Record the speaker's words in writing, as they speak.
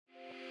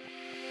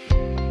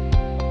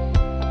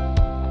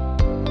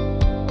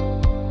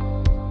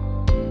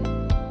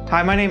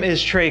Hi, my name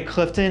is Trey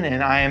Clifton,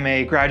 and I am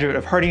a graduate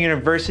of Harding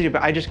University,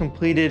 but I just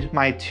completed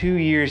my 2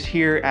 years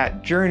here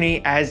at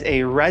Journey as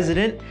a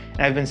resident,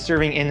 and I've been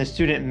serving in the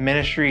student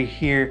ministry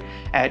here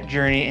at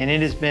Journey, and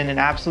it has been an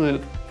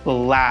absolute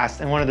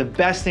blast. And one of the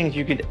best things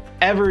you could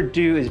ever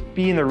do is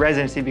be in the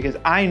residency, because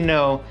I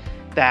know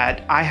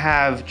that I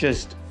have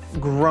just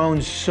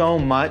grown so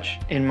much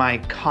in my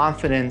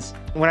confidence.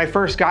 When I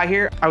first got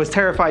here, I was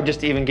terrified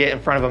just to even get in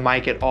front of a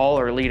mic at all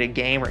or lead a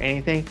game or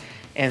anything.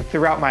 And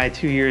throughout my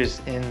 2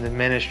 years in the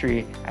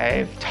ministry,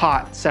 I've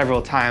taught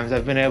several times.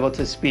 I've been able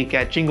to speak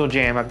at Jingle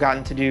Jam. I've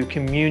gotten to do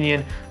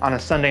communion on a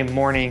Sunday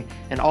morning.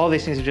 And all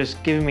these things have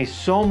just given me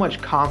so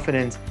much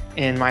confidence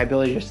in my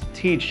ability just to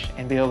teach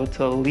and be able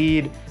to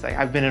lead. It's like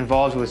I've been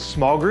involved with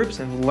small groups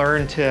and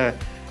learned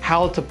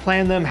how to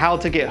plan them, how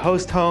to get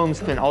host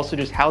homes, and also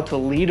just how to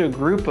lead a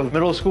group of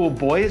middle school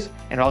boys,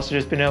 and also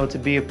just been able to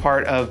be a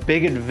part of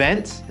big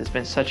events. It's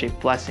been such a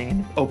blessing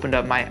and opened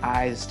up my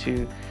eyes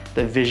to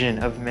the vision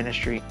of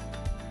ministry.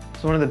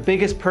 So one of the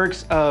biggest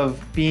perks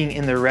of being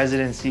in the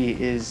residency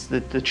is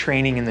the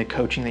training and the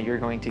coaching that you're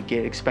going to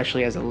get,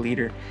 especially as a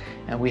leader.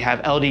 And we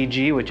have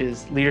LDG, which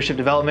is Leadership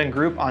Development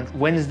Group, on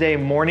Wednesday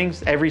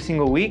mornings every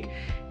single week.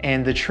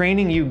 And the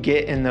training you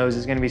get in those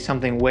is going to be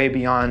something way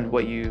beyond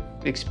what you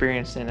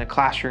experienced in a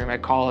classroom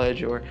at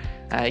college or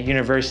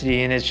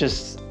university. And it's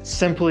just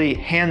simply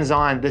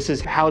hands-on. This is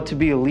how to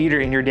be a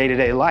leader in your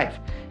day-to-day life.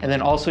 And then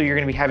also you're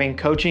going to be having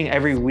coaching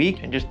every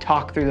week and just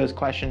talk through those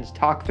questions,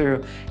 talk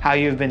through how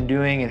you've been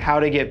doing and how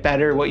to get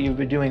better, what you've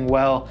been doing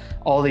well,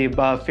 all the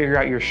above, figure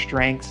out your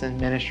strengths in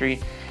ministry.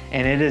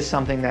 And it is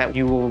something that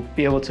you will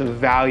be able to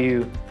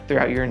value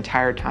throughout your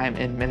entire time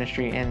in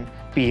ministry and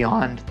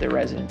beyond the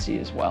residency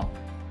as well.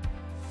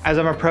 As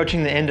I'm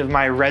approaching the end of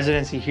my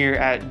residency here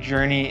at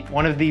Journey,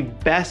 one of the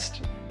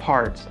best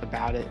parts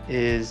about it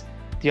is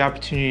the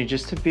opportunity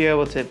just to be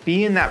able to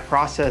be in that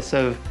process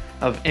of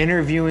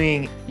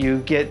interviewing. You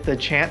get the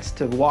chance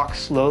to walk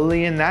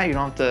slowly in that. You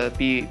don't have to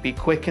be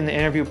quick in the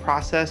interview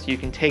process. You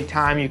can take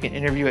time, you can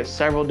interview at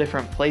several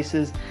different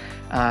places,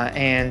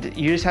 and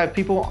you just have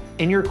people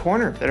in your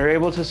corner that are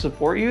able to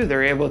support you.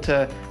 They're able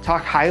to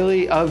talk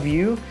highly of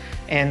you,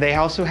 and they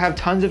also have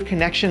tons of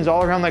connections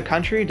all around the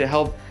country to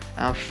help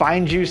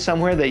find you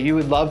somewhere that you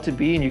would love to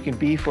be and you can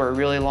be for a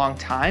really long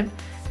time.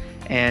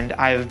 And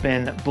I've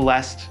been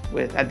blessed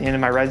with, at the end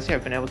of my residency,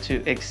 I've been able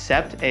to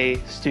accept a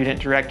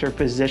student director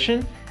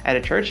position at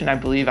a church, and I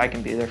believe I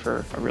can be there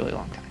for a really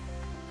long time.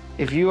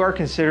 If you are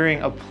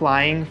considering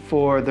applying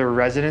for the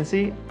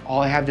residency,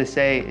 all I have to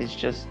say is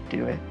just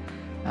do it.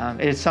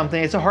 It's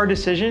a hard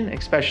decision,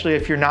 especially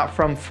if you're not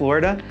from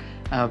Florida,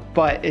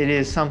 but it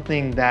is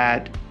something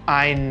that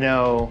I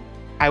know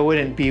I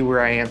wouldn't be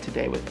where I am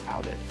today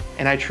without it.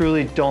 And I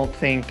truly don't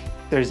think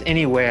there's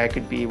any way I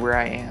could be where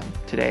I am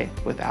today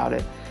without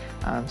it.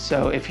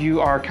 So if you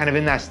are kind of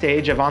in that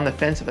stage of on the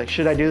fence of like,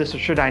 should I do this or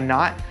should I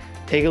not?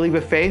 Take a leap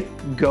of faith,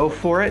 go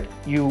for it.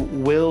 You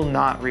will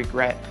not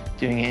regret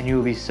doing it, and you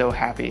will be so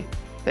happy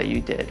that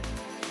you did.